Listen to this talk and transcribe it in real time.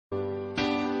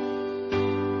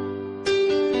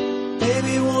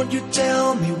won't you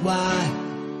tell me why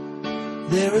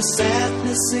there is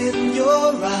sadness in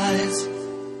your eyes?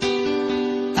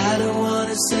 I don't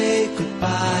wanna say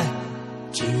goodbye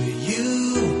to you.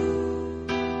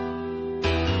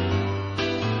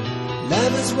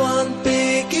 Love is one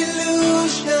big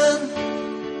illusion.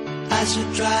 I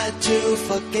should try to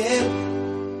forget,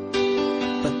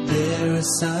 but there is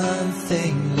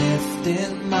something left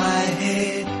in my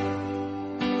head.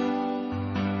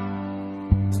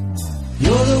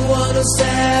 You're the one who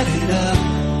set it up.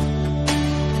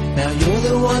 Now you're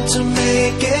the one to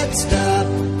make it stop.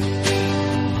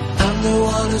 I'm the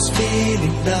one who's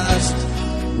feeling lost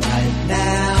right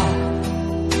now.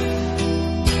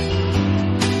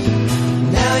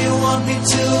 Now you want me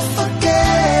to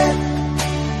forget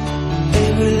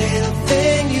every little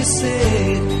thing you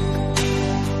said,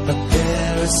 but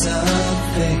there is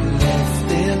something left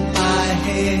in my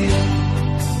head.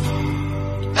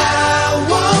 I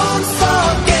won't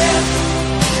forget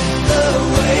the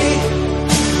way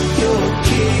you're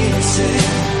kissing,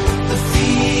 the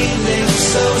feeling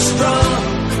so strong,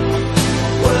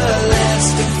 we're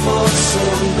lasting for so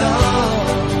long.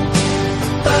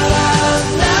 But I'm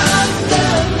not the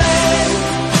man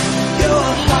your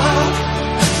heart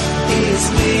is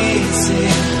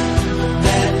missing.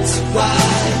 That's why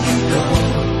you go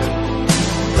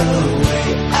the way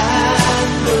I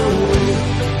know.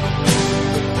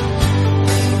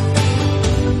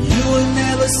 You were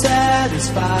never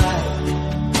satisfied,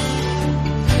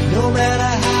 no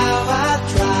matter how I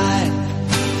tried.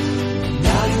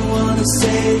 Now you wanna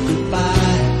say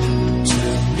goodbye to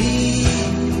me.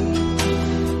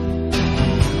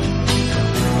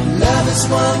 Love is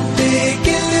one big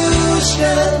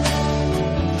illusion.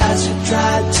 I should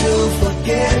try to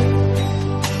forget,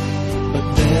 but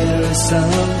there is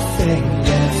something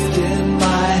left in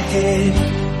my head.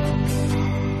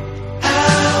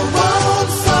 I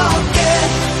won't forget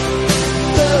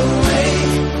the way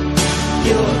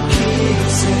you're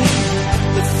kissing,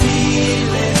 the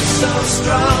feeling so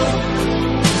strong,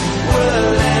 we're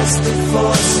lasting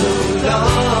for so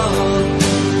long.